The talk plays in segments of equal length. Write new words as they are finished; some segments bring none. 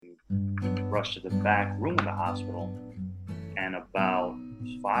rushed to the back room of the hospital, and about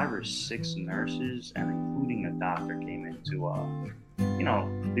 5 or 6 nurses, and including a doctor, came in to,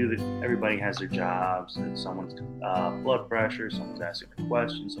 everybody has their jobs. And someone's blood pressure, someone's asking for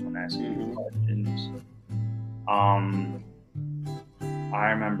questions, someone asking for questions. I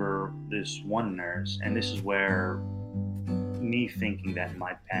remember this one nurse, and this is where me thinking that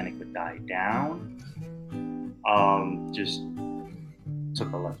my panic would die down just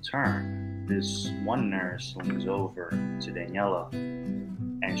took a left turn. This one nurse leans over to Daniela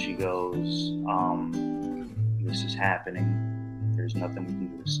and she goes, this is happening. There's nothing we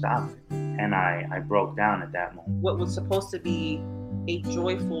can do to stop it. And I broke down at that moment. What was supposed to be a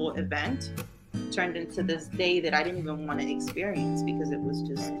joyful event turned into this day that I didn't even want to experience because it was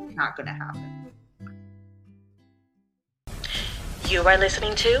just not going to happen. You are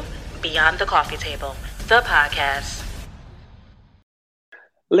listening to Beyond the Coffee Table, the podcast.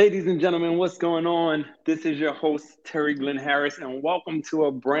 Ladies and gentlemen, what's going on? This is your host, Terry Glenn Harris, and welcome to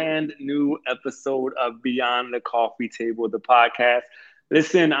a brand new episode of Beyond the Coffee Table, the podcast.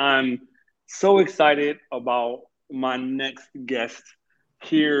 Listen, I'm so excited about my next guest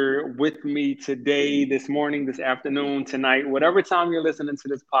here with me today, this morning, this afternoon, tonight, whatever time you're listening to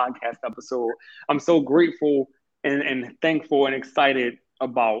this podcast episode. I'm so grateful and thankful and excited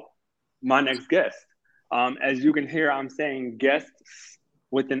about my next guest. As you can hear, I'm saying guests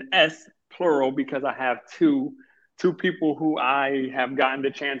with an S, plural, because I have two people who I have gotten the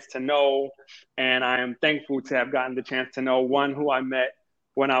chance to know, and I am thankful to have gotten the chance to know. One who I met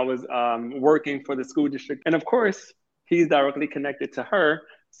when I was working for the school district, and of course, he's directly connected to her,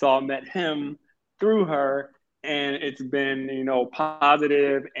 so I met him through her, and it's been,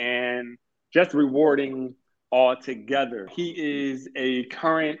 positive and just rewarding altogether. He is a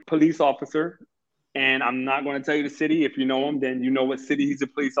current police officer. And I'm not going to tell you the city. If you know him, then you know what city he's a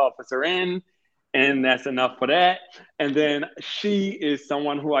police officer in. And that's enough for that. And then she is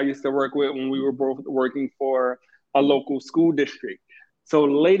someone who I used to work with when we were both working for a local school district. So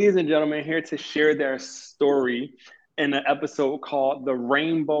ladies and gentlemen, here to share their story in an episode called The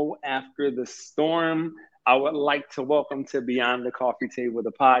Rainbow After the Storm, I would like to welcome to Beyond the Coffee Table,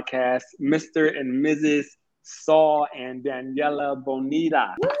 the podcast, Mr. and Mrs. Saul and Daniela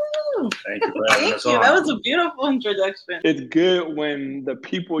Bonita. Thank you for having us on. That was a beautiful introduction. It's good when the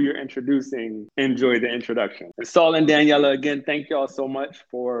people you're introducing enjoy the introduction. Saul and Daniela, again, thank y'all so much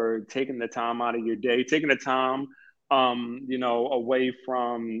for taking the time out of your day, taking the time, away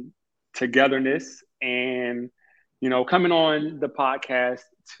from togetherness and, coming on the podcast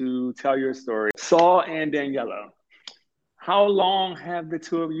to tell your story. Saul and Daniela, how long have the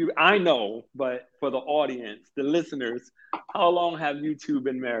two of you, I know, but for the audience, the listeners, how long have you two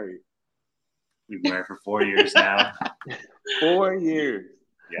been married? We've been married for 4 years now. 4 years.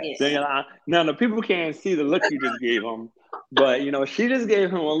 Yes. Daniela, now the people can't see the look you just gave him, but she just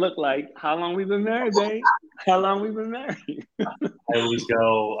gave him a look like, how long we been married, babe? How long we been married? I always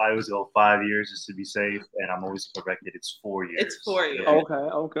go 5 years just to be safe, and I'm always corrected. It's 4 years. It's 4 years.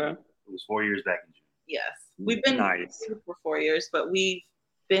 Okay. It was 4 years back in June. Yes. We've been nice for 4 years, but we've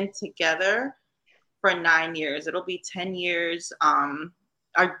been together for 9 years. It'll be 10 years.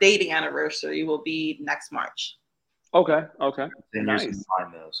 Our dating anniversary will be next March. Okay. 10 nice. years in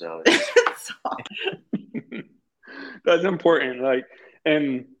time though, so that's important.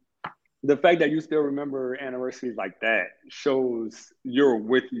 And the fact that you still remember anniversaries like that shows you're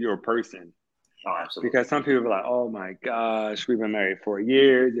with your person. Oh, absolutely. Because some people are like, oh my gosh, we've been married 4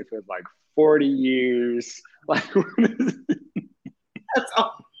 years. It feels like 40 years. Like, that's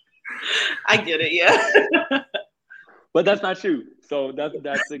all. I get it, yeah. But that's not you. So that's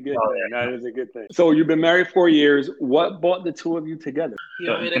a good thing. That is a good thing. So you've been married 4 years. What brought the two of you together? You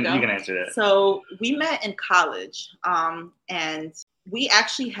want me to go? You can answer that. So we met in college, and we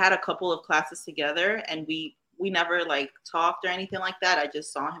actually had a couple of classes together, and we never talked or anything like that. I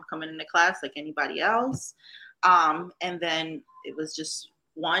just saw him coming into class like anybody else. And then it was just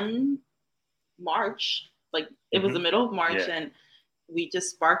one March, it was the middle of March, and we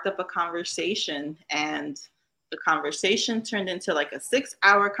just sparked up a conversation, and the conversation turned into a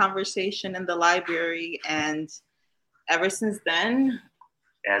 6-hour conversation in the library. And ever since then,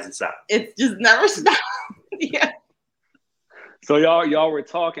 it hasn't stopped. It's just never stopped. Yeah. So y'all were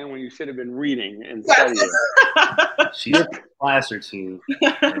talking when you should have been reading and studying. She had a class or two.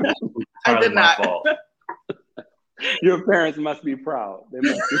 I did not. My fault. Your parents must be proud. They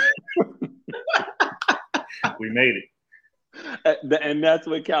must be. We made it. And that's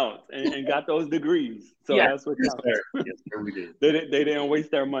what counts. And got those degrees. So that's what counts. Yes, sir, we did. They didn't waste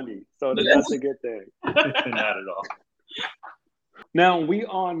their money. So that's a good thing. Not at all. Now, we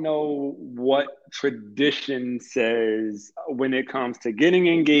all know what tradition says when it comes to getting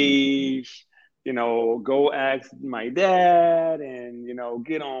engaged. Go ask my dad and,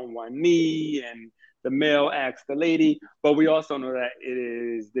 get on one knee and the male asks the lady. But we also know that it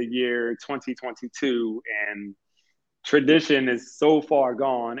is the year 2022 and tradition is so far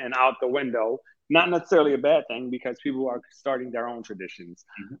gone and out the window. Not necessarily a bad thing because people are starting their own traditions.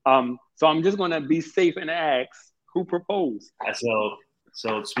 So I'm just going to be safe and ask, who proposed?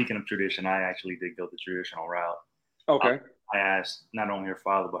 So speaking of tradition, I actually did go the traditional route. Okay. I asked not only her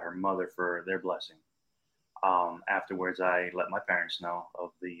father but her mother for their blessing. Afterwards, I let my parents know of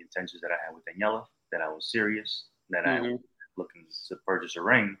the intentions that I had with Daniela, that I was serious, that I was looking to purchase a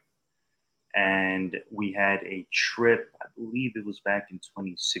ring. And we had a trip, I believe it was back in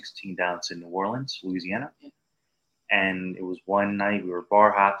 2016, down to New Orleans, Louisiana. And it was one night, we were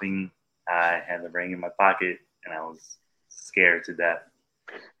bar hopping. I had the ring in my pocket and I was scared to death.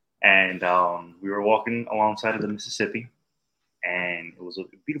 And we were walking alongside of the Mississippi, and it was a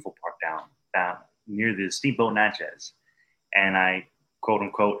beautiful park down near the Steamboat Natchez. And I, quote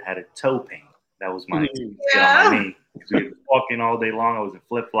unquote, had a toe pain. That was my get on my knee. Because we were walking all day long. I was in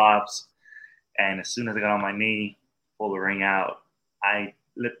flip flops. And as soon as I got on my knee, pulled the ring out, I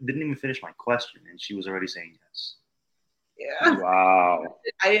didn't even finish my question, and she was already saying yes. Yeah. Wow.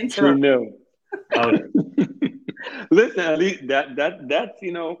 I didn't She knew. Oh, Listen, at least that's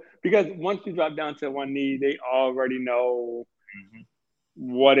because once you drop down to one knee, they already know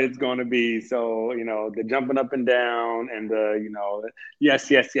what it's going to be. So the jumping up and down and the yes.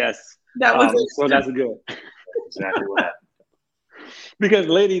 That was so that's good. exactly what happened. Because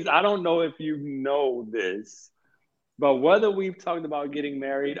ladies, I don't know if you know this, but whether we've talked about getting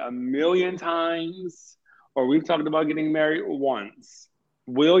married a million times or we've talked about getting married once,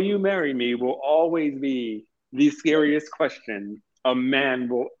 will you marry me will always be the scariest question a man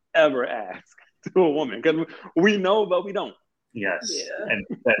will ever ask to a woman. Because we know, but we don't. Yes. Yeah. And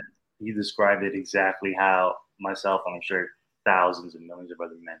he described it exactly how myself, and I'm sure thousands and millions of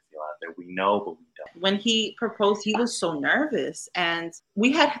other men feel out there. We know, but we don't. When he proposed, he was so nervous, and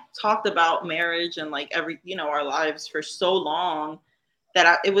we had talked about marriage and like our lives for so long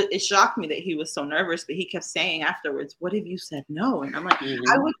that it shocked me that he was so nervous. But he kept saying afterwards, "What if you said no?" And I'm like,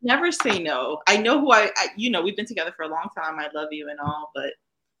 I would never say no. I know who I we've been together for a long time. I love you and all, but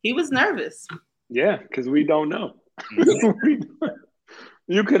he was nervous. Yeah, because we don't know.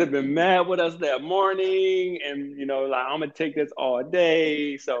 You could have been mad with us that morning and, like, I'm going to take this all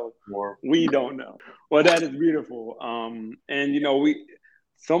day. So we don't know. Well, that is beautiful. And,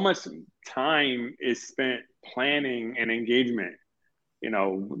 so much time is spent planning an engagement,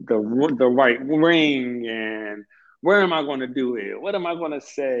 the right ring and where am I going to do it? What am I going to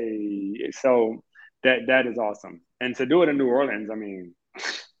say? So that is awesome. And to do it in New Orleans, I mean,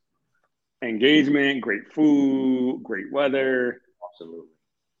 engagement, great food, great weather. Absolutely.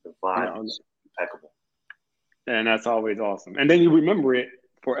 The vibe is impeccable. And that's always awesome. And then you remember it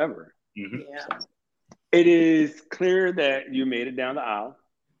forever. Mm-hmm. Yeah. So, it is clear that you made it down the aisle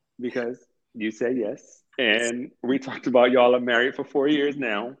because you said yes. And we talked about y'all are married for 4 years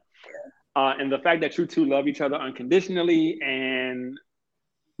now. And the fact that you two love each other unconditionally, and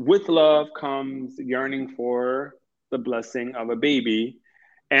with love comes yearning for the blessing of a baby.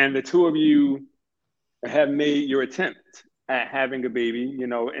 And the two of you have made your attempt at having a baby,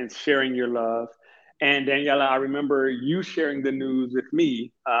 and sharing your love. And Daniela, I remember you sharing the news with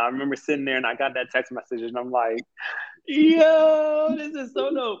me. I remember sitting there and I got that text message and I'm like, yo, this is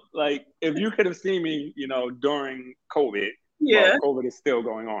so dope. Like, if you could have seen me, during COVID, well, COVID is still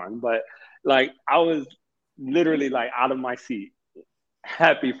going on, but like, I was literally like out of my seat,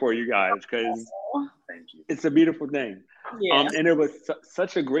 happy for you guys because it's a beautiful thing. Yeah. And it was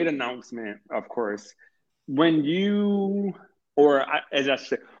such a great announcement, of course. When you, or as I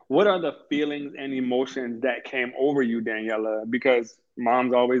said, what are the feelings and emotions that came over you, Daniela? Because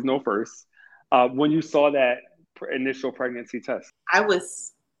moms always know first. When you saw that initial pregnancy test, I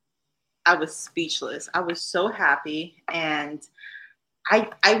was speechless. I was so happy, and I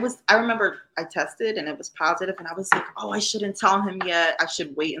remember I tested and it was positive, and I was like, oh, I shouldn't tell him yet. I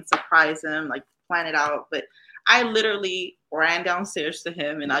should wait and surprise him, like plan it out. But I literally ran downstairs to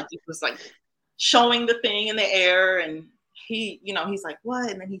him, and I just was like showing the thing in the air, and he, he's like,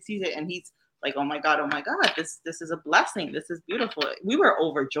 what? And then he sees it and he's like, oh my God, this is a blessing. This is beautiful. We were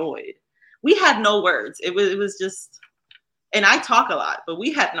overjoyed. We had no words. It was just, and I talk a lot, but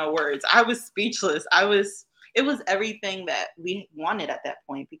we had no words. I was speechless. It was everything that we wanted at that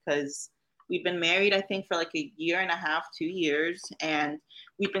point, because we've been married, I think, for like a year and a half, 2 years, and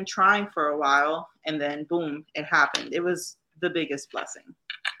we've been trying for a while, and then boom, it happened. It was the biggest blessing.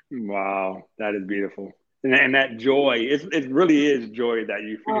 Wow, that is beautiful. And that joy, it really is joy that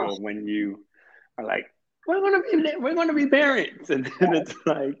you feel when you are like, we're gonna be parents. And then it's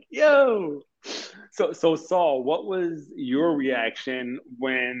like, yo. So Saul, what was your reaction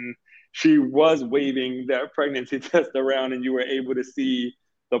when she was waving that pregnancy test around and you were able to see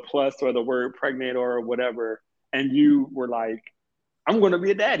the plus or the word pregnant or whatever, and you were like, I'm gonna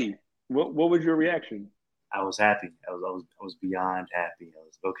be a daddy? What was your reaction? I was happy. I was beyond happy. I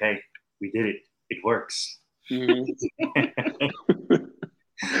was okay. We did it. It works. Mm-hmm.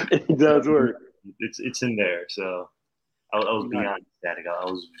 It does work. It's in there. So I was beyond ecstatic. I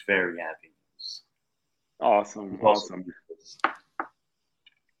was very happy. Awesome.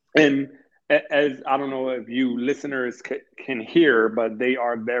 And as I don't know if you listeners can hear, but they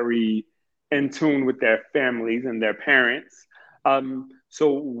are very in tune with their families and their parents. So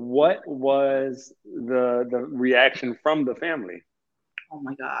what was the reaction from the family? Oh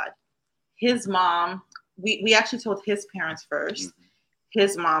my God. His mom, we actually told his parents first. Mm-hmm.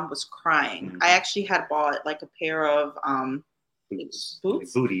 His mom was crying. Mm-hmm. I actually had bought like a pair of boots,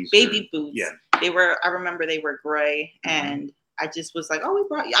 baby boots. Yeah. I remember they were gray, and I just was like, oh,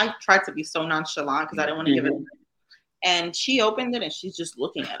 I tried to be so nonchalant because I didn't want to give it. And she opened it and she's just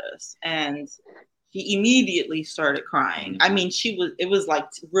looking at us, and she immediately started crying. I mean, it was like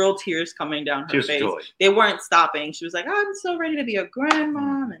real tears coming down her face. Joy. They weren't stopping. She was like, oh, I'm so ready to be a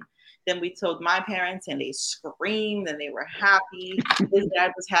grandmom. And then we told my parents, and they screamed, and they were happy. His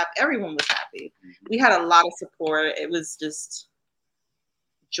dad was happy. Everyone was happy. We had a lot of support. It was just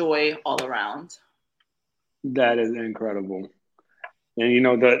joy all around. That is incredible. And, you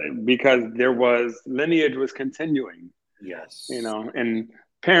know, because lineage was continuing. Yes. You know, and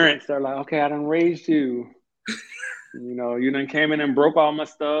parents are like, okay, I done raised you. You know, you done came in and broke all my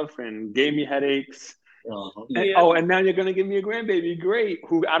stuff and gave me headaches. Uh-huh. And now you're going to give me a grandbaby. Great.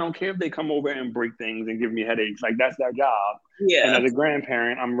 Who I don't care if they come over and break things and give me headaches. Like, that's their job. Yeah. And as a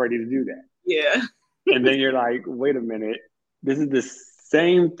grandparent, I'm ready to do that. Yeah. And then you're like, wait a minute. This is the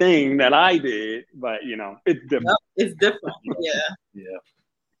same thing that I did, but, you know, it's different. Yep, it's different. Yeah. Yeah.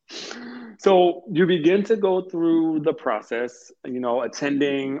 So you begin to go through the process, you know,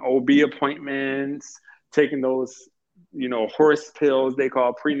 attending OB appointments, taking those, you know, horse pills they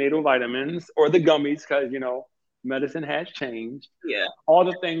call prenatal vitamins, or the gummies, because, you know, medicine has changed. Yeah. All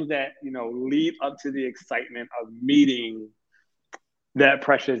the things that, you know, lead up to the excitement of meeting that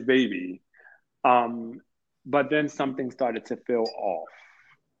precious baby. But then something started to feel off.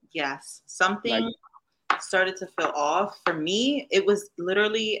 Yes. Something started to feel off. For me, it was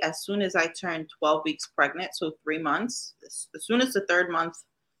literally as soon as I turned 12 weeks pregnant, so 3 months, as soon as the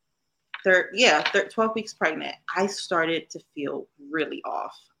 12 weeks pregnant, I started to feel really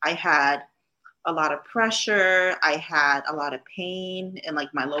off. I had a lot of pressure. I had a lot of pain in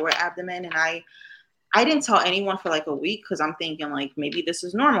like my lower abdomen. And I didn't tell anyone for like a week because I'm thinking like, maybe this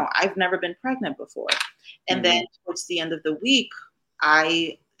is normal. I've never been pregnant before. And then towards the end of the week,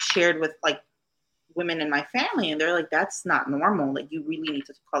 I shared with like women in my family, and they're like, that's not normal. Like, you really need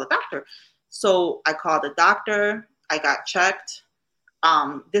to call the doctor. So I called the doctor. I got checked.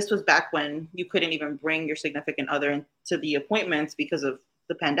 This was back when you couldn't even bring your significant other into the appointments because of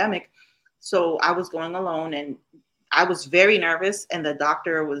the pandemic. So I was going alone, and I was very nervous. And the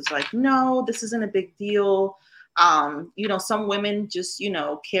doctor was like, no, this isn't a big deal. You know, some women just, you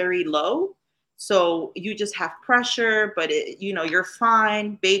know, carry low. So you just have pressure, but you know, you're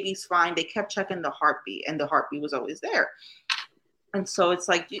fine. Baby's fine. They kept checking the heartbeat, and the heartbeat was always there. And so it's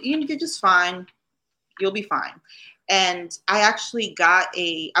like, you're just fine. You'll be fine. And I actually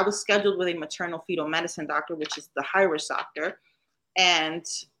I was scheduled with a maternal fetal medicine doctor, which is the high-risk doctor. And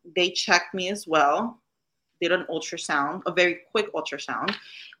they checked me as well. Did an ultrasound, a very quick ultrasound.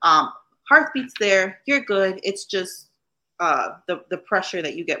 Heartbeat's there. You're good. It's just the pressure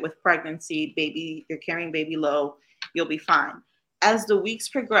that you get with pregnancy, baby, you're carrying baby low, you'll be fine. As the weeks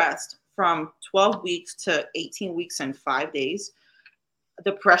progressed from 12 weeks to 18 weeks and 5 days,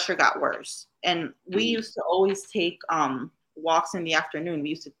 the pressure got worse. And we used to always take walks in the afternoon. We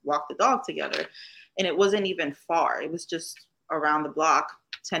used to walk the dog together, and it wasn't even far. It was just around the block,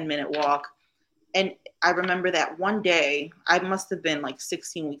 10-minute walk. And I remember that one day, I must have been like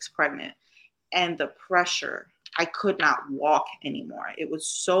 16 weeks pregnant, and the pressure, I could not walk anymore. It was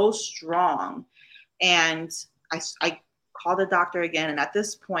so strong. And I called the doctor again. And at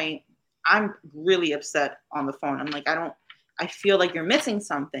this point, I'm really upset on the phone. I'm like, I feel like you're missing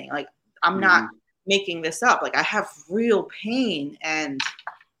something. Like, I'm not making this up. Like, I have real pain and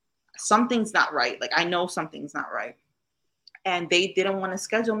something's not right. Like, I know something's not right. And they didn't want to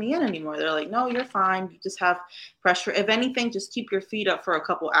schedule me in anymore. They're like, no, you're fine. You just have pressure. If anything, just keep your feet up for a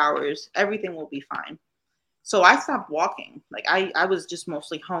couple hours. Everything will be fine. So I stopped walking. Like I was just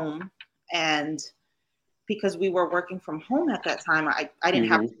mostly home. And because we were working from home at that time, I didn't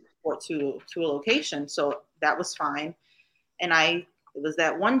have to report to a location. So that was fine. And it was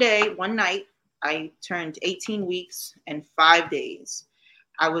that one night, I turned 18 weeks and 5 days.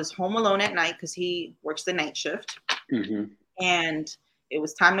 I was home alone at night because he works the night shift. And it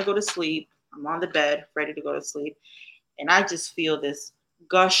was time to go to sleep. I'm on the bed, ready to go to sleep. And I just feel this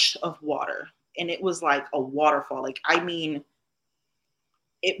gush of water. And it was like a waterfall. Like, I mean,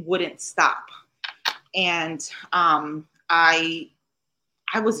 it wouldn't stop. And I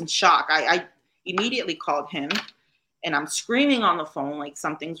was in shock. I immediately called him, and I'm screaming on the phone like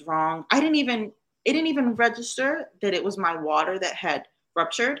something's wrong. It didn't even register that it was my water that had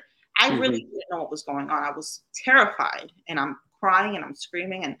ruptured. I really didn't know what was going on. I was terrified, and I'm crying and I'm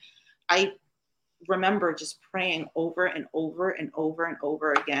screaming. And I remember just praying over and over and over and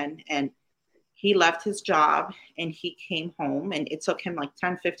over again. And he left his job and he came home, and it took him like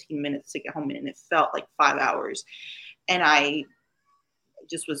 10, 15 minutes to get home, and it felt like 5 hours. And I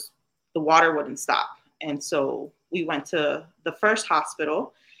just the water wouldn't stop. And so we went to the first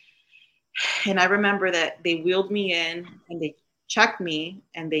hospital, and I remember that they wheeled me in and they checked me,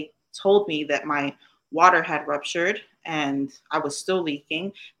 and they told me that my water had ruptured and I was still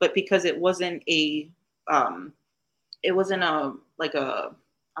leaking. But because it wasn't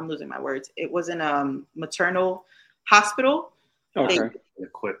I'm losing my words. It wasn't a maternal hospital. Okay. They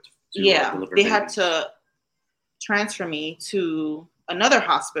equipped. Deliver they babies. had to transfer me to another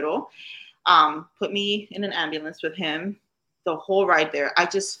hospital, put me in an ambulance with him. The whole ride there, I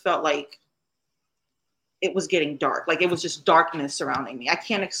just felt like it was getting dark. Like, it was just darkness surrounding me. I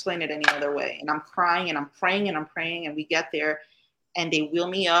can't explain it any other way. And I'm crying and I'm praying and I'm praying. And we get there and they wheel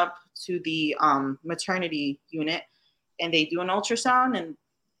me up to the maternity unit, and they do an ultrasound, and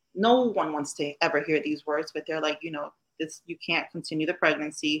no one wants to ever hear these words, but they're like, you can't continue the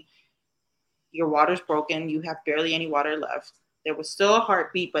pregnancy. Your water's broken. You have barely any water left. There was still a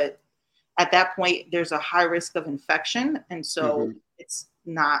heartbeat, but at that point, there's a high risk of infection. And so it's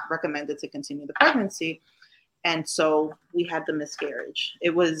not recommended to continue the pregnancy. And so we had the miscarriage.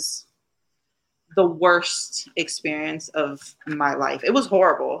 It was the worst experience of my life. It was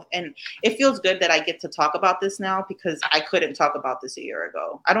horrible. And it feels good that I get to talk about this now, because I couldn't talk about this a year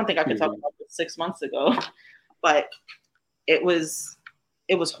ago. I don't think I could talk about this 6 months ago, but it was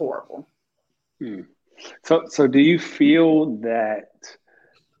horrible. So do you feel that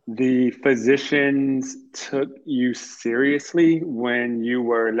the physicians took you seriously when you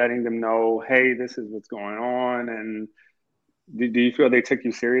were letting them know, hey, this is what's going on? And do you feel they took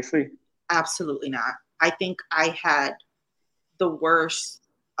you seriously? Absolutely not. I think I had the worst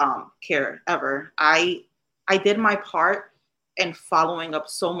care ever. I did my part in following up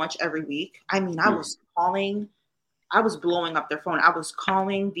so much every week. I mean, I was blowing up their phone. I was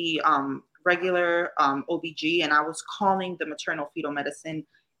calling the regular OBG, and I was calling the maternal fetal medicine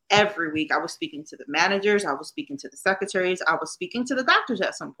every week. I was speaking to the managers. I was speaking to the secretaries. I was speaking to the doctors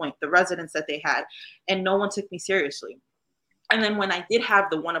at some point, the residents that they had, and no one took me seriously. And then when I did have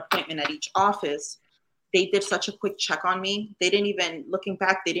the one appointment at each office, they did such a quick check on me. Looking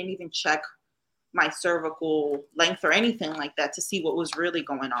back, they didn't even check my cervical length or anything like that to see what was really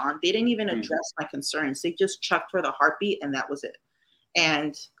going on. They didn't even address my concerns. They just checked for the heartbeat, and that was it.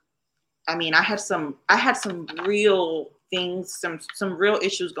 And I mean, I had some real things, some real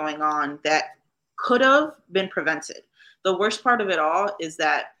issues going on that could have been prevented. The worst part of it all is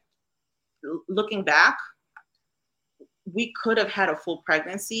that, looking back, we could have had a full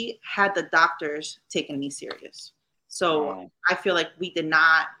pregnancy had the doctors taken me serious. So I feel like we did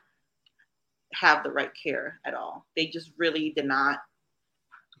not have the right care at all. They just really did not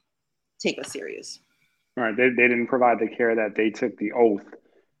take us serious. All right. They didn't provide the care that they took the oath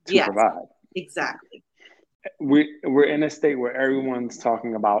to provide. Exactly. We're in a state where everyone's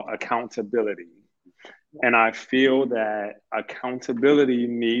talking about accountability. And I feel that accountability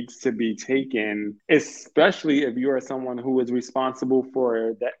needs to be taken, especially if you are someone who is responsible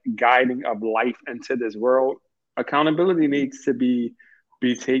for that guiding of life into this world. Accountability needs to be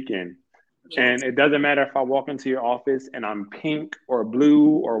taken. Yes. And it doesn't matter if I walk into your office and I'm pink or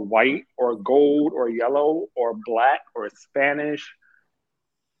blue or white or gold or yellow or black or Spanish.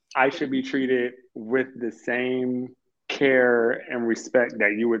 I should be treated with the same care and respect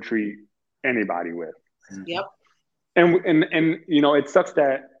that you would treat anybody with. Yep. And it sucks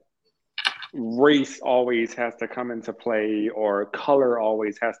that race always has to come into play, or color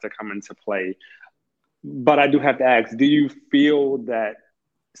always has to come into play. But I do have to ask, do you feel that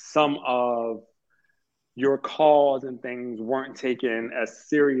some of your calls and things weren't taken as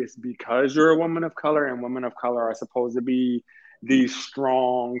serious because you're a woman of color, and women of color are supposed to be these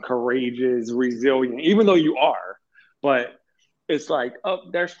strong, courageous, resilient, even though you are, but it's like,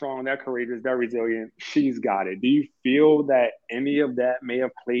 oh, they're strong, they're courageous, they're resilient, she's got it. Do you feel that any of that may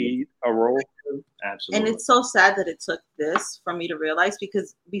have played a role? Absolutely. And it's so sad that it took this for me to realize,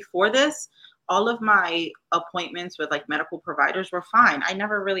 because before this, all of my appointments with like medical providers were fine. I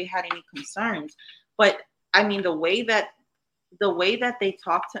never really had any concerns. But I mean, the way that they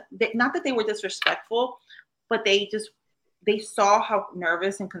talked not that they were disrespectful, but they saw how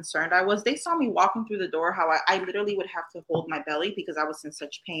nervous and concerned I was. They saw me walking through the door, how I literally would have to hold my belly because I was in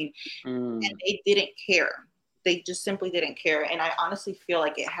such pain. And they didn't care. They just simply didn't care. And I honestly feel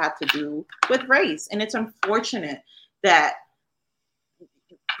like it had to do with race. And it's unfortunate that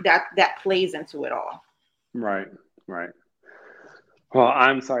plays into it all. Right. Well,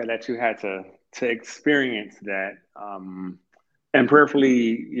 I'm sorry that you had to experience that. And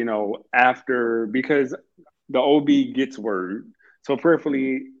prayerfully, after, because the OB gets word. So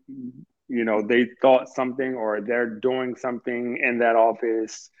prayerfully, they thought something, or they're doing something in that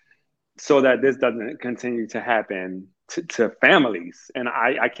office so that this doesn't continue to happen to families. And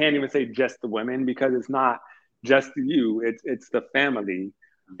I can't even say just the women, because it's not just you, it's the family.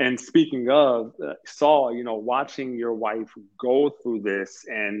 And speaking of Saul, watching your wife go through this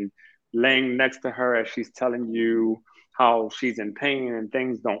and laying next to her as she's telling you how she's in pain and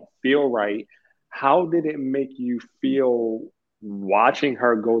things don't feel right, how did it make you feel watching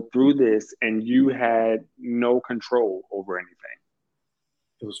her go through this and you had no control over anything?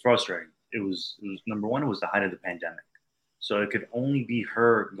 It was frustrating. It was number one, it was the height of the pandemic. So it could only be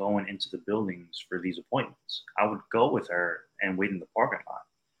her going into the buildings for these appointments. I would go with her and wait in the parking lot,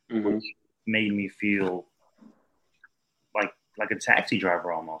 which made me feel like a taxi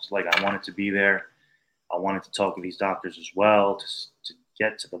driver almost. Like I wanted to be there. I wanted to talk to these doctors as well to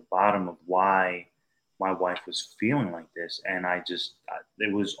get to the bottom of why my wife was feeling like this. And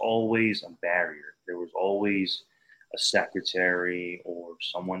there was always a barrier. There was always a secretary or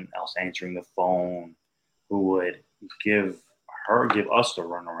someone else answering the phone who would give us the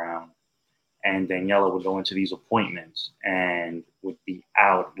runaround. And Daniela would go into these appointments and would be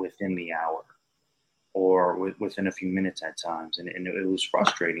out within the hour or within a few minutes at times. And it was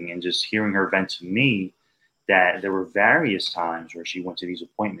frustrating. And just hearing her vent to me that there were various times where she went to these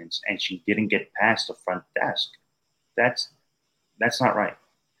appointments and she didn't get past the front desk. That's not right.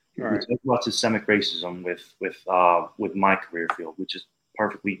 Right. We talk about systemic racism with my career field, which is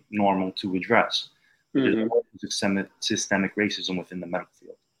perfectly normal to address. There's systemic racism within the medical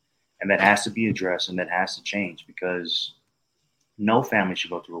field. And that has to be addressed, and that has to change, because no family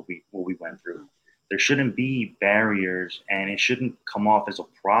should go through what we went through. There shouldn't be barriers, and it shouldn't come off as a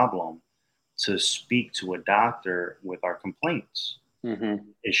problem to speak to a doctor with our complaints.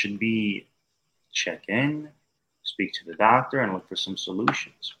 It should be check in, speak to the doctor, and look for some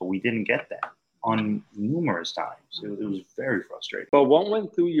solutions. But we didn't get that on numerous times. It was very frustrating. But what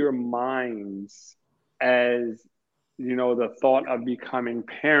went through your minds as the thought of becoming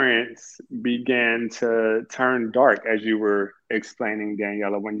parents began to turn dark, as you were explaining,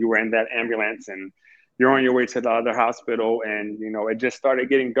 Daniela, when you were in that ambulance and you're on your way to the other hospital, and it just started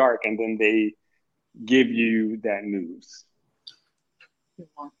getting dark, and then they give you that news? You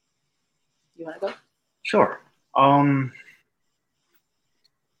want to go? Sure.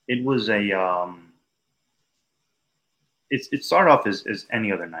 It was it started off as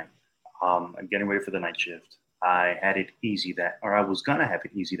any other night. I'm getting ready for the night shift. I had it easy I was gonna have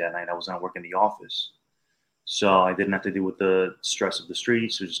it easy that night. I was gonna work in the office, so I didn't have to deal with the stress of the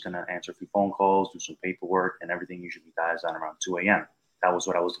streets. I was just gonna answer a few phone calls, do some paperwork, and everything usually dies down around 2 a.m. That was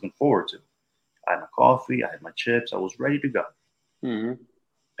what I was looking forward to. I had my coffee, I had my chips, I was ready to go.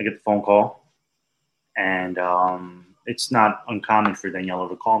 I get the phone call, and it's not uncommon for Daniela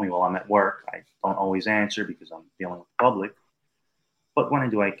to call me while I'm at work. I don't always answer because I'm dealing with the public. But when I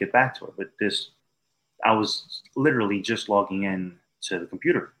do, I get back to her. But I was literally just logging in to the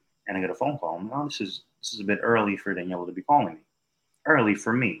computer, and I get a phone call. Oh, this is a bit early for Daniela to be calling me. Early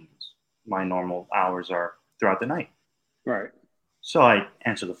for me. My normal hours are throughout the night. Right. So I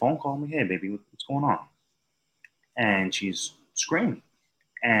answer the phone call. I'm like, hey, baby, what's going on? And she's screaming.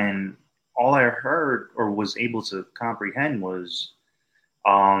 And all I heard or was able to comprehend was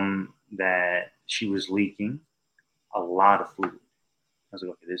that she was leaking a lot of fluid. I was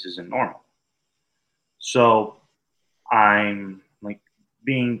like, okay, this isn't normal. So I'm like,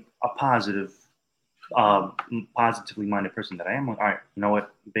 being a positively minded person that I am, like, all right, you know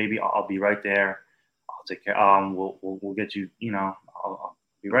what, baby, I'll be right there. I'll take care. We'll get you. I'll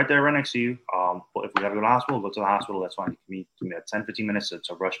be right there, right next to you. But if we gotta go to the hospital, go to the hospital. That's fine. Give me 10, 15 minutes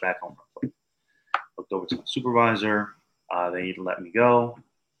to rush back home. Looked over to my supervisor. They let me go.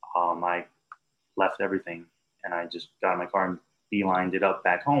 I left everything and I just got in my car and beelined it up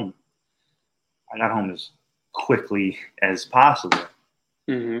back home. I got home as quickly as possible.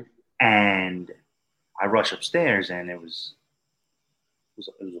 Mm-hmm. And I rushed upstairs and it was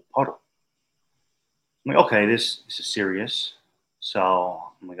a puddle. I'm like, okay, this is serious.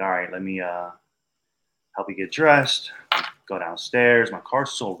 So I'm like, all right, let me help you get dressed, go downstairs. My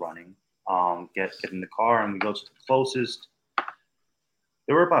car's still running. Get in the car and we go to the closest.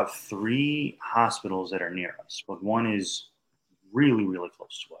 There were about 3 hospitals that are near us, but one is really, really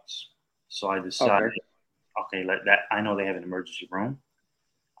close to us. So I decided, okay, I know they have an emergency room.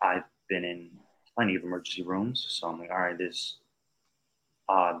 I've been in plenty of emergency rooms, so I'm like, all right, this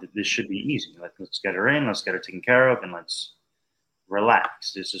should be easy. Let's get her in, let's get her taken care of, and let's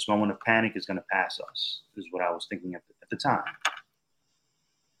relax. This moment of panic is going to pass us, is what I was thinking at the time.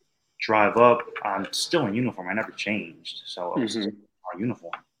 Drive up. I'm still in uniform. I never changed, so I was still in our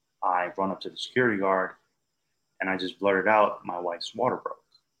uniform. I run up to the security guard, and I just blurted out, my wife's water broke.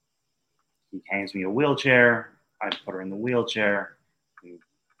 He hands me a wheelchair. I put her in the wheelchair. We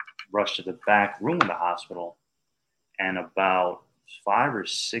rushed to the back room of the hospital, and about 5 or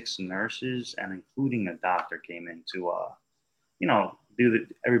 6 nurses, and including a doctor, came in to,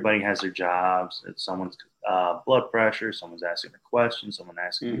 everybody has their jobs. It's someone's blood pressure, someone's asking a question, someone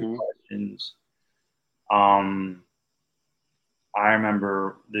asking questions. I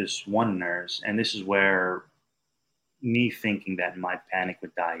remember this one nurse, and this is where me thinking that my panic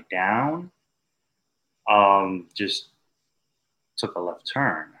would die down just took a left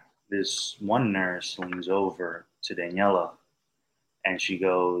turn. This one nurse leans over to Daniela and she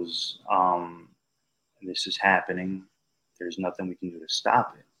goes, this is happening. There's nothing we can do to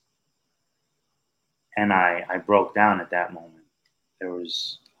stop it. And I broke down at that moment.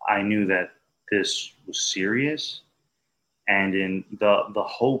 I knew that this was serious. And in the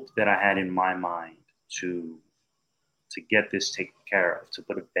hope that I had in my mind to get this taken care of, to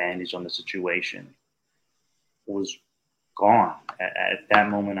put a bandage on the situation, was gone. At that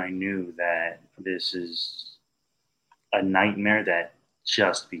moment, I knew that this is a nightmare that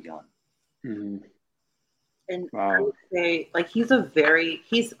just begun. Mm-hmm. And I would say, he's a very,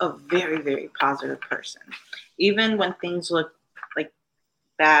 very positive person. Even when things look like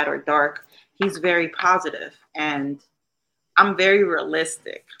bad or dark, he's very positive, and I'm very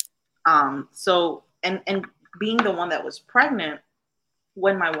realistic. So being the one that was pregnant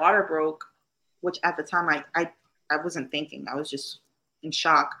when my water broke, which at the time I wasn't thinking, I was just in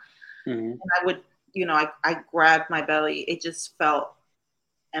shock. Mm-hmm. And I would, I grabbed my belly. It just felt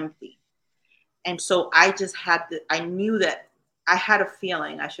empty. And so I just I knew that I had a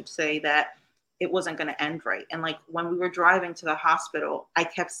feeling, I should say, that it wasn't going to end right. And when we were driving to the hospital, I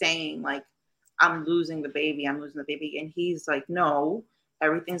kept saying I'm losing the baby. And he's like, no,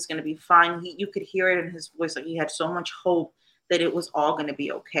 everything's going to be fine. You could hear it in his voice. He had so much hope that it was all going to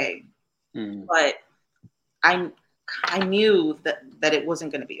be okay. Mm. But I knew that it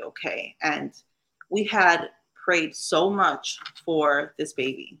wasn't going to be okay. And we had prayed so much for this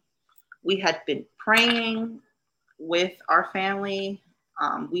baby. We had been praying with our family.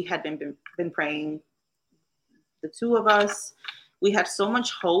 We had been praying, the 2 of us. We had so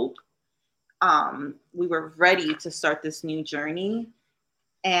much hope. We were ready to start this new journey.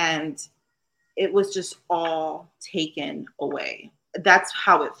 And it was just all taken away. That's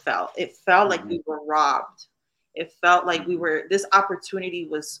how it felt. It felt like we were robbed. It felt like this opportunity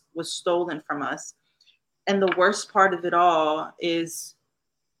was stolen from us. And the worst part of it all is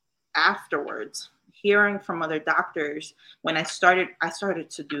afterwards, hearing from other doctors. When I started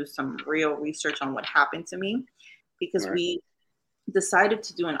to do some real research on what happened to me, because we decided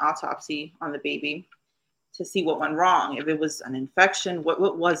to do an autopsy on the baby to see what went wrong. If it was an infection,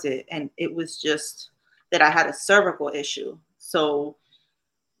 what was it? And it was just that I had a cervical issue. So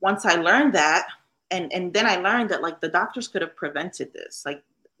once I learned that, and then I learned that the doctors could have prevented this,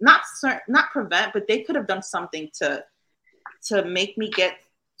 not prevent, but they could have done something to make me get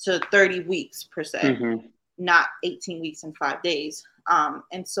to 30 weeks per se, not 18 weeks and 5 days.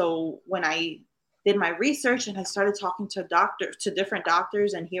 And so when I did my research and I started talking to different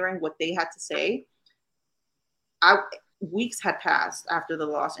doctors and hearing what they had to say, weeks had passed after the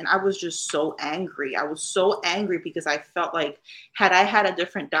loss, and I was just so angry. I was so angry because I felt like had I had a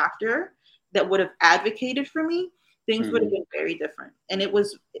different doctor that would have advocated for me, things would have been very different. And it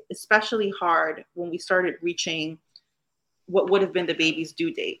was especially hard when we started reaching what would have been the baby's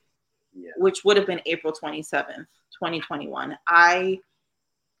due date. which would have been April 27th, 2021. I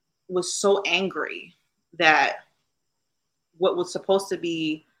was so angry that what was supposed to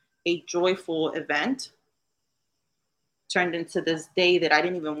be a joyful event turned into this day that I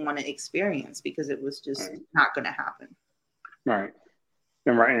didn't even want to experience because it was just not going to happen. Right.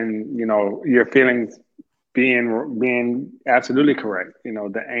 And your feelings being absolutely correct.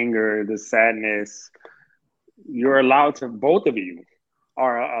 The anger, the sadness, you're allowed to, both of you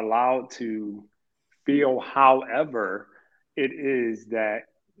are allowed to feel however it is that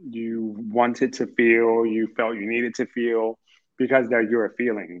you wanted to feel, you felt you needed to feel, because they're your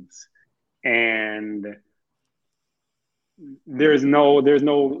feelings. And there's no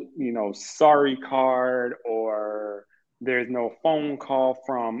sorry card, or there's no phone call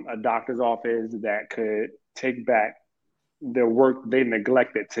from a doctor's office that could take back the work they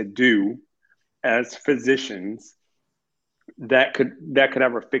neglected to do as physicians that could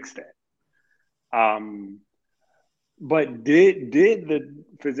ever fix that. But did the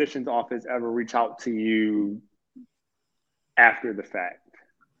physician's office ever reach out to you after the fact?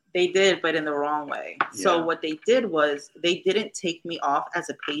 They did, but in the wrong way. Yeah. So what they did was they didn't take me off as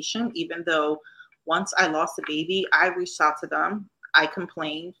a patient, even though once I lost the baby, I reached out to them. I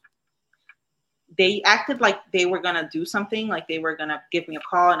complained. They acted like they were going to do something, like they were going to give me a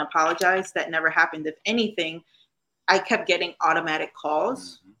call and apologize. That never happened. If anything, I kept getting automatic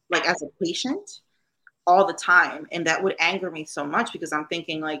calls, like as a patient, all the time. And that would anger me so much because I'm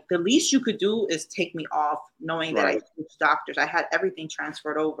thinking like the least you could do is take me off, knowing that I switched doctors. I had everything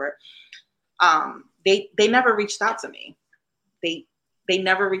transferred over. They never reached out to me. They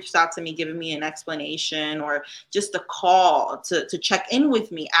never reached out to me, giving me an explanation or just a call to check in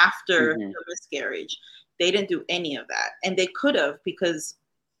with me after the miscarriage. They didn't do any of that. And they could have, because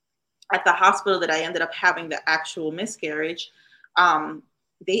at the hospital that I ended up having the actual miscarriage,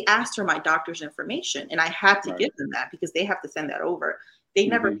 they asked for my doctor's information, and I had to give them that because they have to send that over. They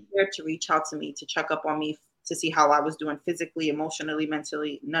never cared to reach out to me to check up on me, to see how I was doing physically, emotionally,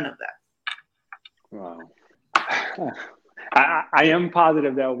 mentally, none of that. Wow. I am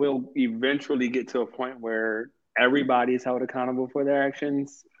positive that we'll eventually get to a point where everybody is held accountable for their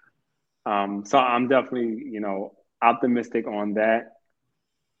actions. So I'm definitely, optimistic on that,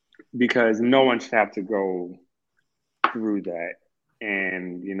 because no one should have to go through that.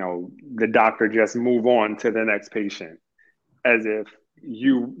 And, the doctor just move on to the next patient as if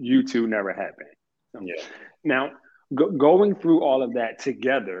you two never happened. Yeah. Now, going through all of that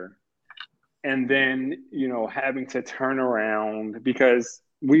together, and then, having to turn around because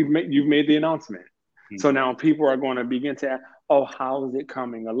you've made the announcement. Mm-hmm. So now people are going to begin to ask, oh, how is it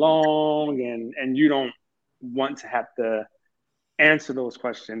coming along? And you don't want to have to answer those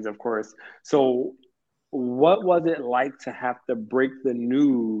questions, of course. So what was it like to have to break the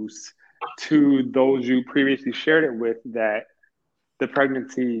news to those you previously shared it with that the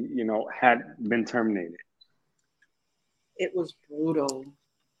pregnancy, had been terminated? It was brutal.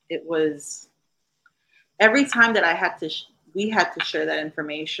 It was every time that I had to, we had to share that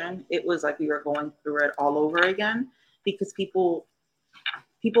information. It was like we were going through it all over again, because people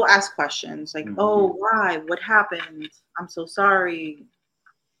ask questions like, oh, why? What happened? I'm so sorry.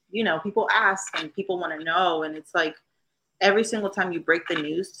 People ask and people want to know. And it's like every single time you break the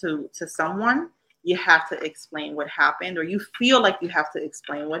news to someone, you have to explain what happened, or you feel like you have to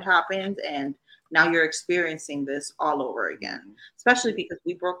explain what happened. And now you're experiencing this all over again, especially because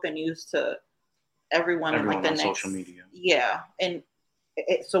we broke the news to everyone in like the next social media. Yeah. And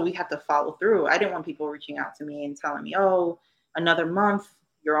so we had to follow through. I didn't want people reaching out to me and telling me, oh, another month,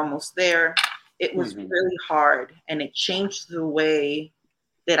 you're almost there. It was really hard, and it changed the way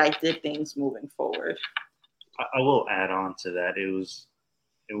that I did things moving forward. I will add on to that. It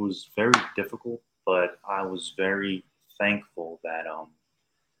was very difficult, but I was very thankful that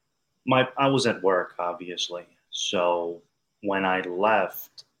I was at work, obviously. So when I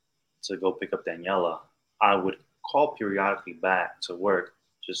left to go pick up Daniela, I would call periodically back to work,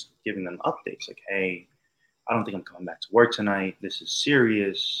 just giving them updates like, hey, I don't think I'm coming back to work tonight. This is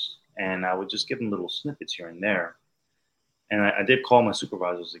serious. And I would just give them little snippets here and there. And I did call my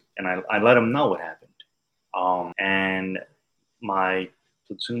supervisors, and I let them know what happened. And my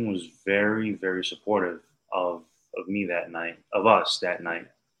platoon was very, very supportive of me that night, of us that night.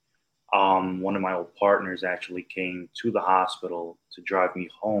 One of my old partners actually came to the hospital to drive me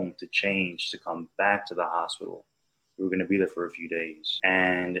home to change, to come back to the hospital. We were going to be there for a few days.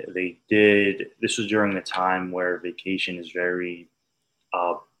 And they did. This was during a time where vacation is very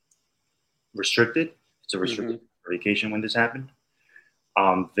restricted. It's a restricted vacation when this happened.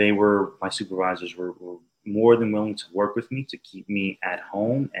 My supervisors were more than willing to work with me to keep me at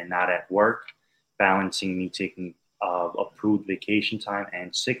home and not at work, balancing me taking approved vacation time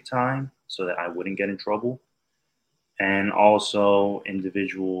and sick time so that I wouldn't get in trouble. And also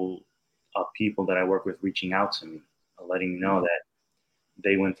individual people that I work with reaching out to me, letting me know that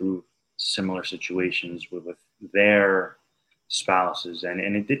they went through similar situations with their spouses. And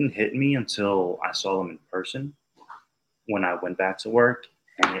it didn't hit me until I saw them in person when I went back to work.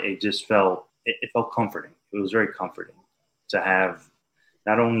 And it just felt, it felt comforting. It was very comforting to have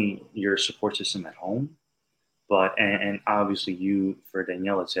not only your support system at home, but, and obviously you for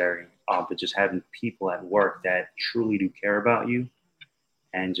Daniela, Terry, but just having people at work that truly do care about you,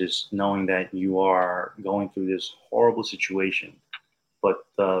 and just knowing that you are going through this horrible situation, but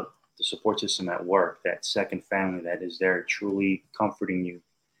the support system at work, that second family that is there truly comforting you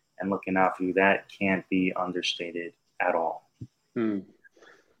and looking out for you, that can't be understated at all. Yeah,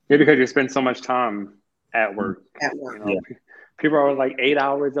 because you spend so much time at work. At work. You know, people are like 8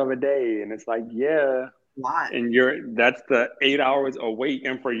 hours of a day, and it's like, yeah. Lot. And that's the 8 hours awake.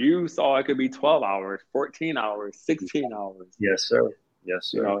 And for you, Saul, it could be 12 hours, 14 hours, 16 hours. Yes, sir. Yes,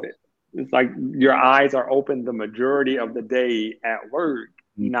 sir. You know, it's like your eyes are open the majority of the day at work,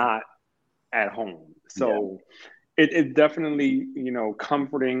 not at home. So it's definitely, you know,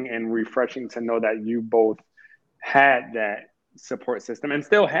 comforting and refreshing to know that you both had that support system and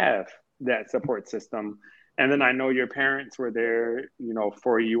still have that support system. And then I know your parents were there, you know,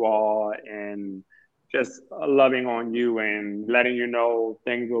 for you all, and just loving on you and letting you know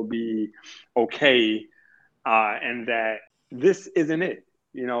things will be okay, and that this isn't it.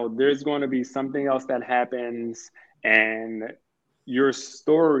 You know, there's going to be something else that happens, and your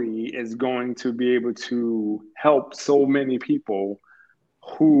story is going to be able to help so many people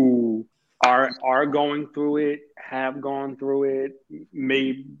who are going through it, have gone through it,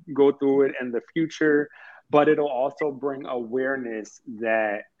 may go through it in the future. But it'll also bring awareness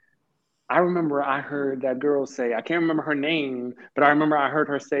that, I remember I heard that girl say, I can't remember her name, but I remember I heard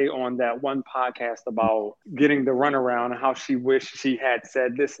her say on that one podcast about getting the runaround and how she wished she had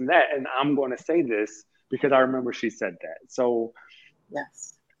said this and that. And I'm going to say this because I remember she said that. So,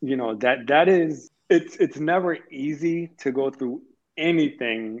 yes, you know, that is, it's never easy to go through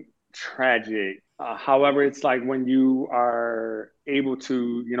anything tragic. However, it's like when you are able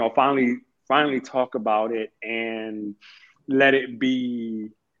to, you know, finally talk about it and let it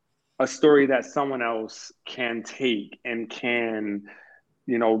be a story that someone else can take and can,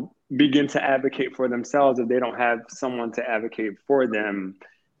 you know, begin to advocate for themselves if they don't have someone to advocate for them.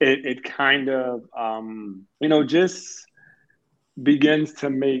 It kind of, you know, just begins to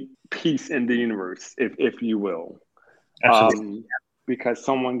make peace in the universe, if you will. Absolutely. Because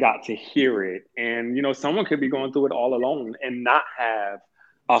someone got to hear it. And, you know, someone could be going through it all alone and not have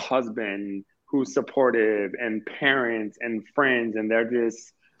a husband who's supportive and parents and friends, and they're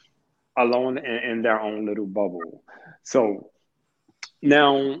just alone in their own little bubble. So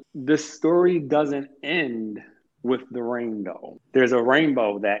now the story doesn't end with the rainbow. There's a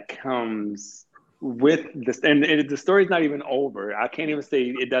rainbow that comes with this, and the story's not even over. I can't even say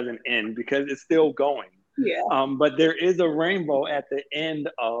it doesn't end because it's still going. Yeah. But there is a rainbow at the end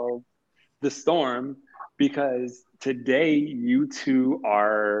of the storm, because today you two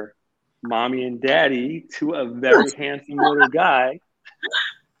are mommy and daddy to a very handsome little guy.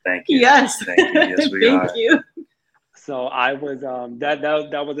 Thank you. Yes. Thank you. Yes, we are. Thank you. So I was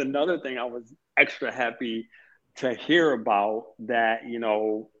that was another thing I was extra happy to hear about, that you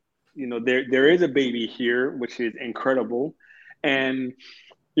know there is a baby here, which is incredible. And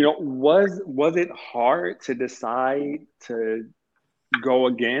you know, was it hard to decide to go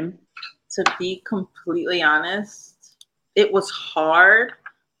again? To be completely honest, it was hard,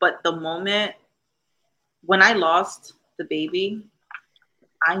 but the moment when I lost the baby,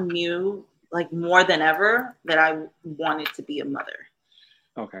 I knew, like, more than ever that I wanted to be a mother.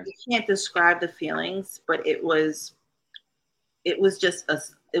 Okay. I can't describe the feelings, but it was just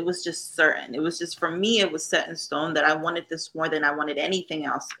certain. It was just, for me, it was set in stone that I wanted this more than I wanted anything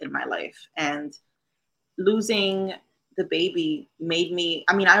else in my life. And losing the baby made me,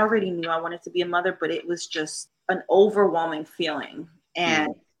 I mean, I already knew I wanted to be a mother, but it was just an overwhelming feeling.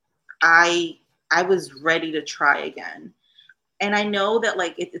 And I was ready to try again. And I know that,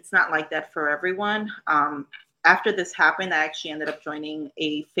 like, it's not like that for everyone. After this happened, I actually ended up joining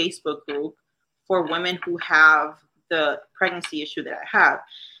a Facebook group for women who have the pregnancy issue that I have.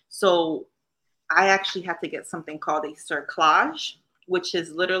 So I actually had to get something called a cerclage, which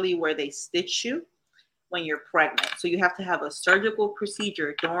is literally where they stitch you when you're pregnant. So you have to have a surgical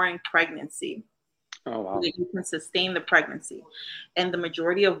procedure during pregnancy. Oh, wow. so that you can sustain the pregnancy. And the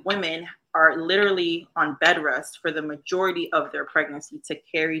majority of women are literally on bed rest for the majority of their pregnancy to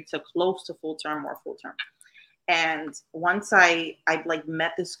carry to close to full term or full term. And once I like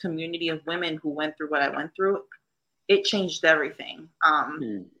met this community of women who went through what I went through, it changed everything.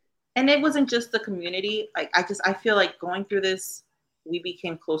 And it wasn't just the community. I feel like going through this, we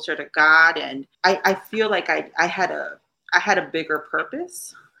became closer to God, and I feel like I had a bigger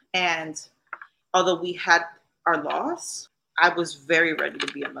purpose. And although we had our loss, I was very ready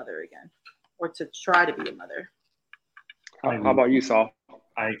to be a mother again, or to try to be a mother. How about you, Saul?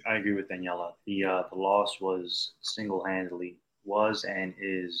 I agree with Daniela. The loss was single-handedly was and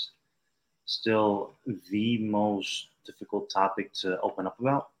is still the most difficult topic to open up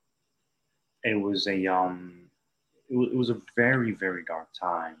about. It was a very, very dark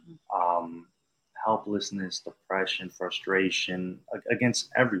time. Helplessness, depression, frustration against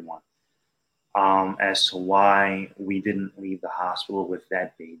everyone. As to why we didn't leave the hospital with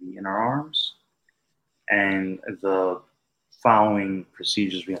that baby in our arms, and the following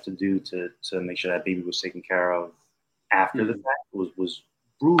procedures we have to do to make sure that baby was taken care of after the fact was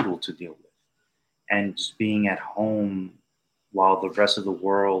brutal to deal with. And just being at home while the rest of the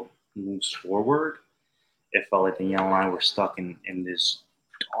world moves forward, it felt like Danielle and I were stuck in this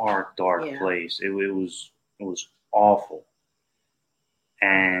dark place. It was awful.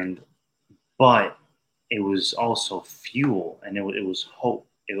 But it was also fuel, and it was hope.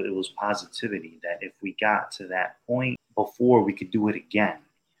 It was positivity that if we got to that point before, we could do it again.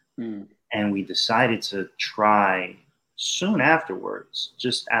 And we decided to try soon afterwards,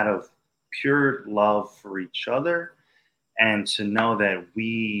 just out of pure love for each other, and to know that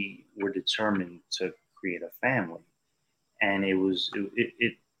we were determined to create a family. And it was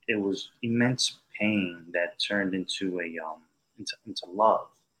immense pain that turned into into love.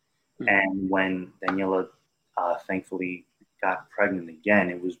 And when Daniela thankfully got pregnant again,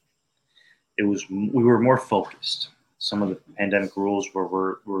 it was we were more focused. Some of the pandemic rules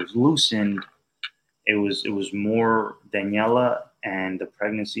were loosened. It was more Daniela, and the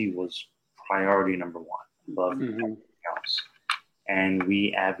pregnancy was priority number one above everything else. And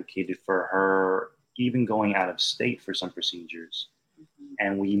we advocated for her even going out of state for some procedures.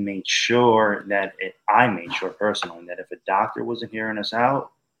 And we made sure that I made sure personally that if a doctor wasn't hearing us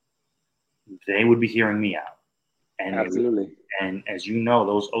out, they would be hearing me out. And Absolutely. And as you know,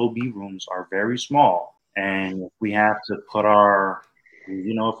 those OB rooms are very small, and we have to put our,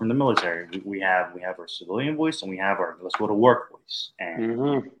 from the military, we have our civilian voice and we have our let's go to work voice,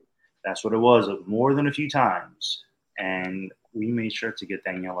 and that's what it was more than a few times. And we made sure to get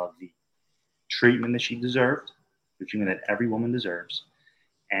Daniela the treatment that she deserved, the treatment that every woman deserves.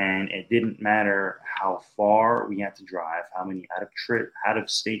 And it didn't matter how far we had to drive, how many out of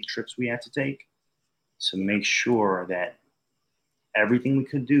state trips we had to take, to make sure that everything we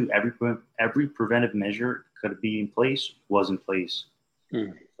could do, every preventive measure could be in place, was in place,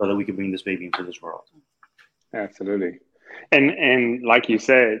 so that we could bring this baby into this world. Absolutely. And like you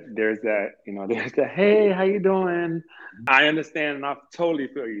said, there's that, there's the, hey, how you doing? I understand, and I totally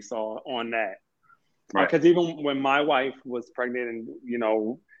feel you, Saul, on that. Because even when my wife was pregnant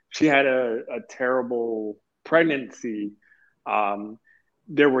and, she had a terrible pregnancy,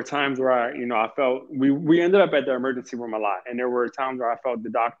 there were times where I felt we ended up at the emergency room a lot. And there were times where I felt the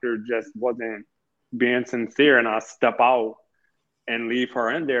doctor just wasn't being sincere, and I step out and leave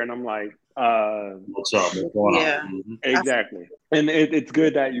her in there. And I'm like, what's up? What's going on? Exactly. And it's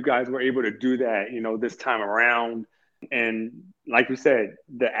good that you guys were able to do that, this time around. And like you said,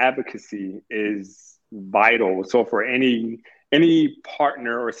 the advocacy is vital. So for any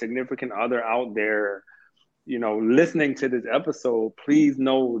partner or significant other out there, listening to this episode, please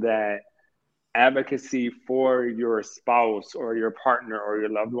know that advocacy for your spouse or your partner or your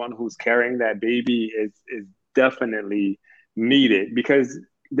loved one who's carrying that baby is definitely needed, because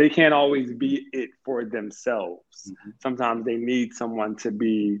they can't always be it for themselves. Sometimes they need someone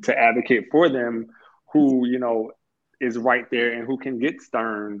to advocate for them, who, is right there and who can get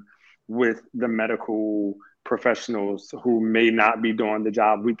stern with the medical professionals who may not be doing the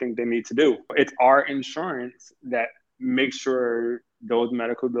job we think they need to do. It's our insurance that makes sure those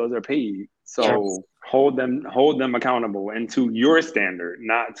medical bills are paid. So hold them accountable, and to your standard,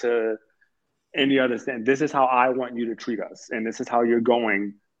 not to any other standard. This is how I want you to treat us, and this is how you're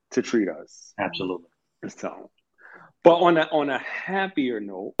going to treat us. Absolutely. So, but on a happier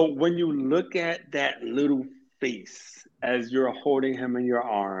note, when you look at that little face as you're holding him in your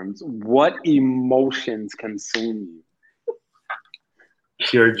arms, what emotions consume you?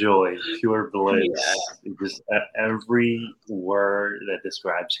 Pure joy, pure bliss. Just every word that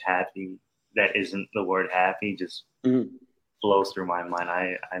describes happy that isn't the word happy just flows through my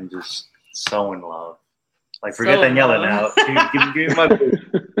mind. I'm just so in love. Like, forget So Daniela now. Give me my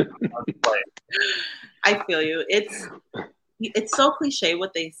I feel you. It's so cliche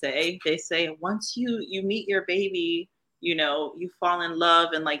what they say. They say once you meet your baby, you know, you fall in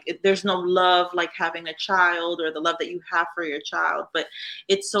love, and like there's no love like having a child or the love that you have for your child. But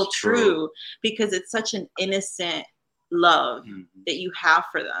it's so true because it's such an innocent love that you have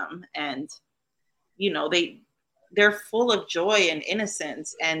for them, and you know they're full of joy and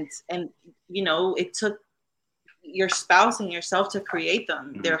innocence, and you know it took your spouse and yourself to create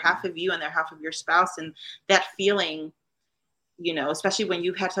them. They're half of you and they're half of your spouse, and that feeling, you know, especially when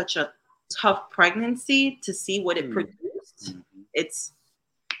you had such a tough pregnancy, to see what it produced, it's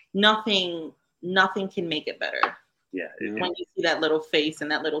nothing can make it better. Yeah. When you see that little face and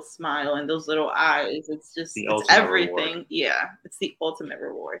that little smile and those little eyes, it's just it's everything. Reward. Yeah, it's the ultimate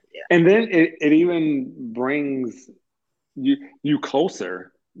reward. Yeah. And then it even brings you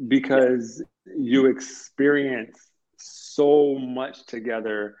closer because you experience so much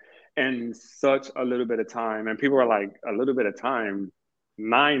together in such a little bit of time. And people are like, a little bit of time,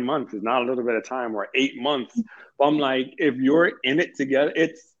 9 months is not a little bit of time, or 8 months. But I'm like, if you're in it together,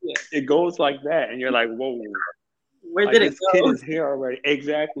 it goes like that. And you're like, whoa, where did this it go? kid is here already.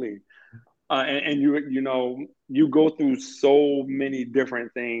 Exactly. And you know, you go through so many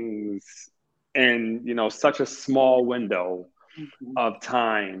different things in, you know, such a small window of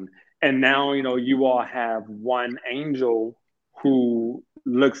time. And now, you know, you all have one angel who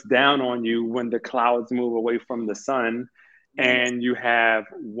looks down on you when the clouds move away from the sun. And you have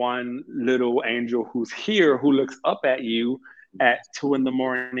one little angel who's here who looks up at you at 2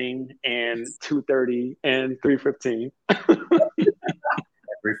 a.m. and 2:30 and 3:15.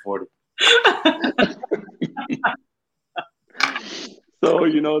 3:40. So,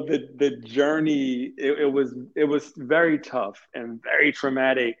 you know, the journey, it was very tough and very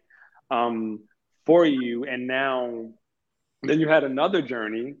traumatic for you. And now, then you had another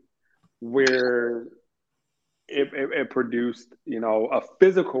journey where it produced, you know, a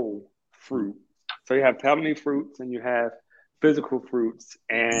physical fruit. So you have heavenly fruits and you have physical fruits.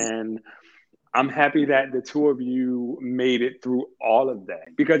 And I'm happy that the two of you made it through all of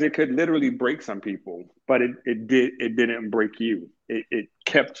that, because it could literally break some people, but it didn't break you. It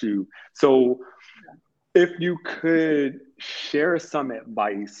kept you. So if you could share some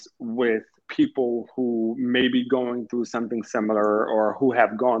advice with people who may be going through something similar or who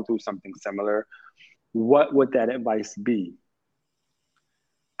have gone through something similar, what would that advice be?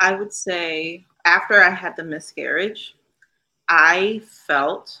 I would say after I had the miscarriage, I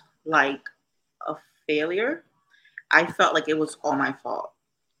felt like a failure. I felt like it was all my fault.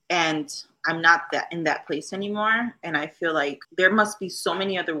 And I'm not in that place anymore. And I feel like there must be so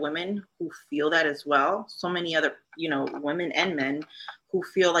many other women who feel that as well. So many other, you know, women and men who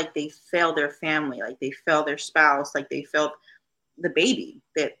feel like they failed their family, like they failed their spouse, like they failed the baby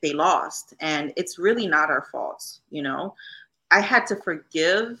that they lost. And it's really not our faults, you know. I had to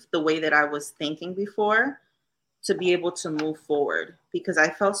forgive the way that I was thinking before to be able to move forward, because I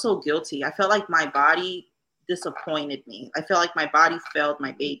felt so guilty. I felt like my body disappointed me. I felt like my body failed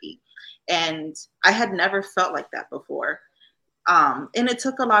my baby. And I had never felt like that before. And it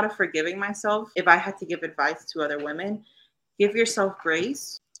took a lot of forgiving myself. If I had to give advice to other women, give yourself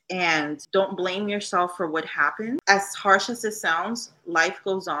grace and don't blame yourself for what happened. As harsh as it sounds, life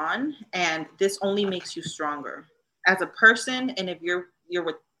goes on, and this only makes you stronger as a person. And if you're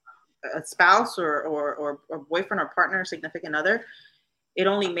with a spouse or boyfriend or partner or significant other, it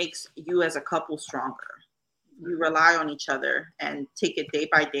only makes you as a couple stronger. You rely on each other and take it day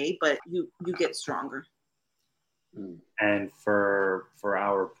by day, but you get stronger. And for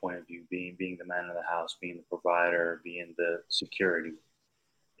our point of view, being the man of the house, being the provider, being the security,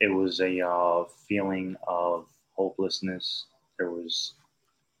 it was a feeling of hopelessness. There was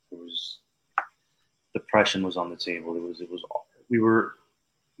depression was on the table. We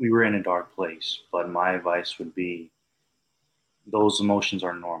were in a dark place. But my advice would be, those emotions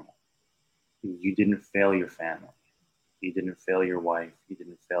are normal. You didn't fail your family. You didn't fail your wife. You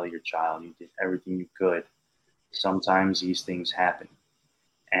didn't fail your child. You did everything you could. Sometimes these things happen.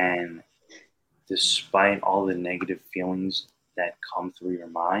 And despite all the negative feelings that come through your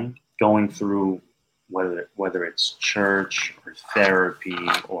mind, going through whether it's church or therapy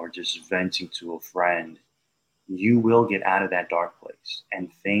or just venting to a friend, you will get out of that dark place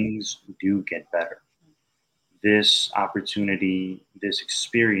and things do get better. This opportunity, this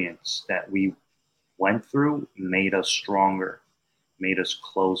experience that we went through made us stronger, made us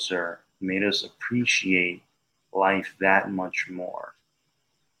closer, made us appreciate life that much more.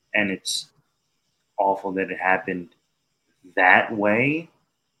 And it's awful that it happened that way,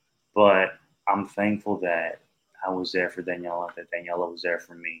 but I'm thankful that I was there for Daniela, that Daniela was there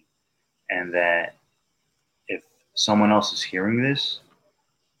for me, and that if someone else is hearing this,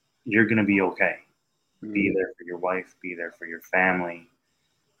 you're going to be okay. Be there for your wife, be there for your family,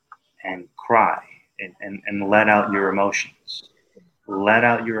 and cry and let out your emotions. Let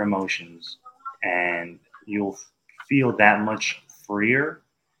out your emotions, and you'll feel that much freer,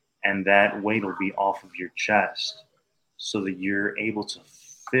 and that weight will be off of your chest so that you're able to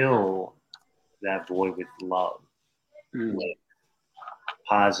fill that void with love, with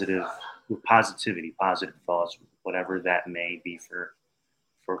positive, with positivity, positive thoughts, whatever that may be for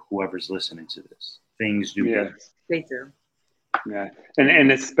whoever's listening to this. Things do good. They do. Yeah,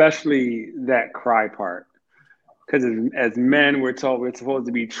 and especially that cry part, because as men, we're told we're supposed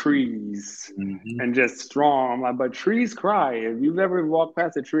to be trees and just strong. I'm like, but trees cry. If you've ever walked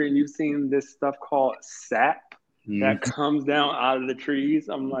past a tree and you've seen this stuff called sap that comes down out of the trees,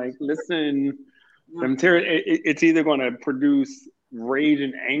 I'm like, listen, it's either going to produce rage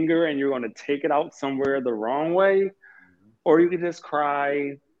and anger, and you're going to take it out somewhere the wrong way, or you can just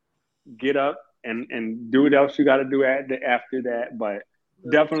cry, get up, and do what else you got to do after that. But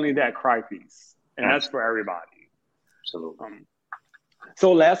definitely that cry piece, and that's for everybody. Absolutely.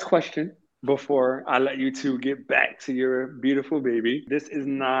 So last question before I let you two get back to your beautiful baby. This is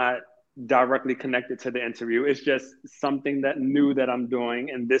not directly connected to the interview. It's just something that new that I'm doing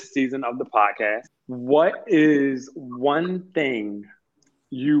in this season of the podcast. What is one thing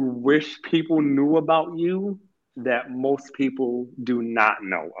you wish people knew about you that most people do not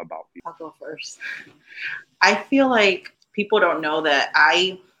know about you? I'll go first. I feel like people don't know that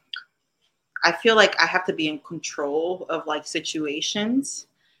I feel like I have to be in control of like situations.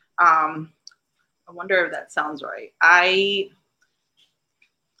 I wonder if that sounds right.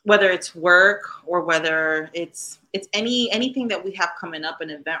 Whether it's work or whether it's anything that we have coming up,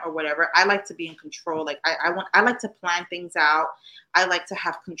 an event or whatever, I like to be in control. Like I like to plan things out. I like to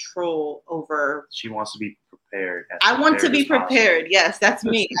have control over. She wants to be prepared. I want to be prepared. Yes, that's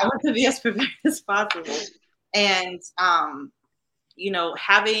me. I want to be as prepared as possible. And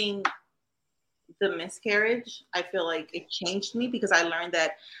having the miscarriage, I feel like it changed me because I learned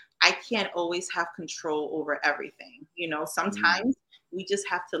that I can't always have control over everything. Sometimes we just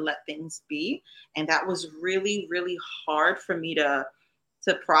have to let things be. And that was really, really hard for me to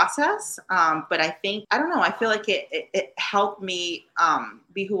process. But I think, I don't know, I feel like it helped me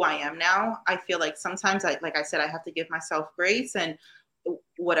be who I am now. I feel like sometimes, like I said, I have to give myself grace, and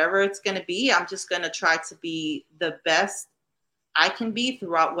whatever it's going to be, I'm just going to try to be the best I can be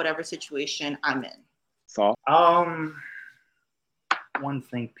throughout whatever situation I'm in. So, one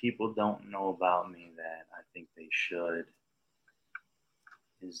thing people don't know about me that I think they should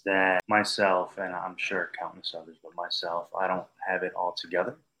is that myself, and I'm sure countless others, but myself, I don't have it all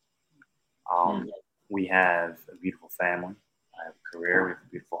together. We have a beautiful family. I have a career. We have a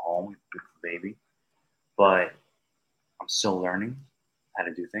beautiful home. We have a beautiful baby. But I'm still learning how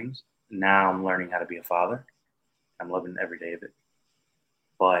to do things. Now I'm learning how to be a father. I'm loving every day of it.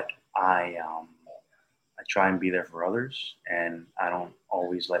 But I try and be there for others, and I don't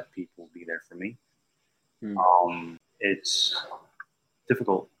always let people be there for me. It's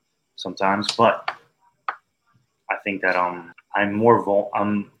difficult sometimes, but I think that I'm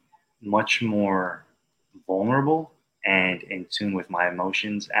much more vulnerable and in tune with my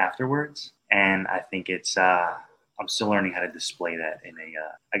emotions afterwards, and I think it's I'm still learning how to display that in a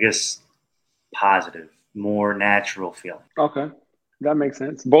I guess positive, more natural feeling. Okay, that makes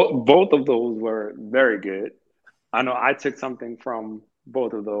sense. Both of those were very good. I know I took something from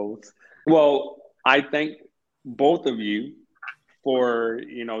both of those. Well, I thank both of you for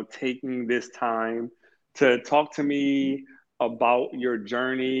taking this time to talk to me about your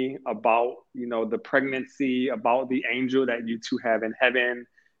journey, about the pregnancy, about the angel that you two have in heaven,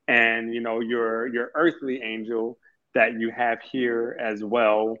 and your earthly angel that you have here as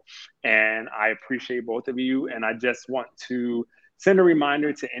well. And I appreciate both of you, and I just want to send a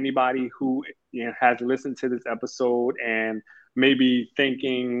reminder to anybody who has listened to this episode and maybe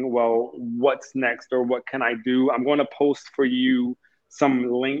thinking, well, what's next, or what can I do? I'm going to post for you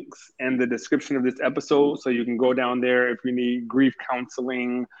some links in the description of this episode, so you can go down there if you need grief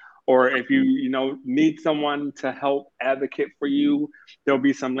counseling, or if you need someone to help advocate for you. There'll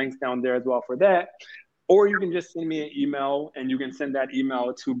be some links down there as well for that. Or you can just send me an email, and you can send that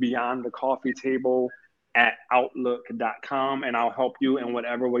email to beyondthecoffeetable@outlook.com, and I'll help you in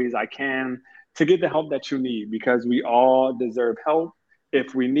whatever ways I can to get the help that you need, because we all deserve help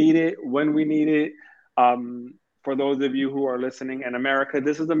if we need it, when we need it. For those of you who are listening in America,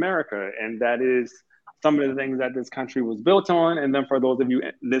 this is America, and that is some of the things that this country was built on. And then for those of you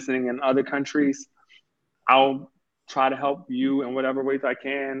listening in other countries, I'll try to help you in whatever ways I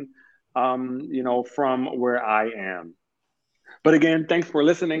can, from where I am. But again, thanks for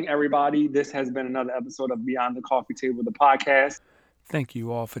listening, everybody. This has been another episode of Beyond the Coffee Table, the podcast. Thank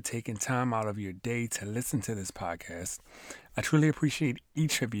you all for taking time out of your day to listen to this podcast. I truly appreciate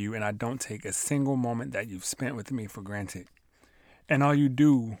each of you, and I don't take a single moment that you've spent with me for granted. And all you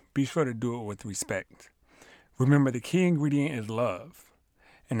do, be sure to do it with respect. Remember, the key ingredient is love.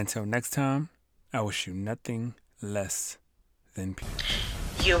 And until next time, I wish you nothing less than peace.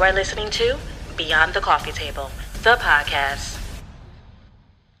 You are listening to Beyond the Coffee Table, the podcast.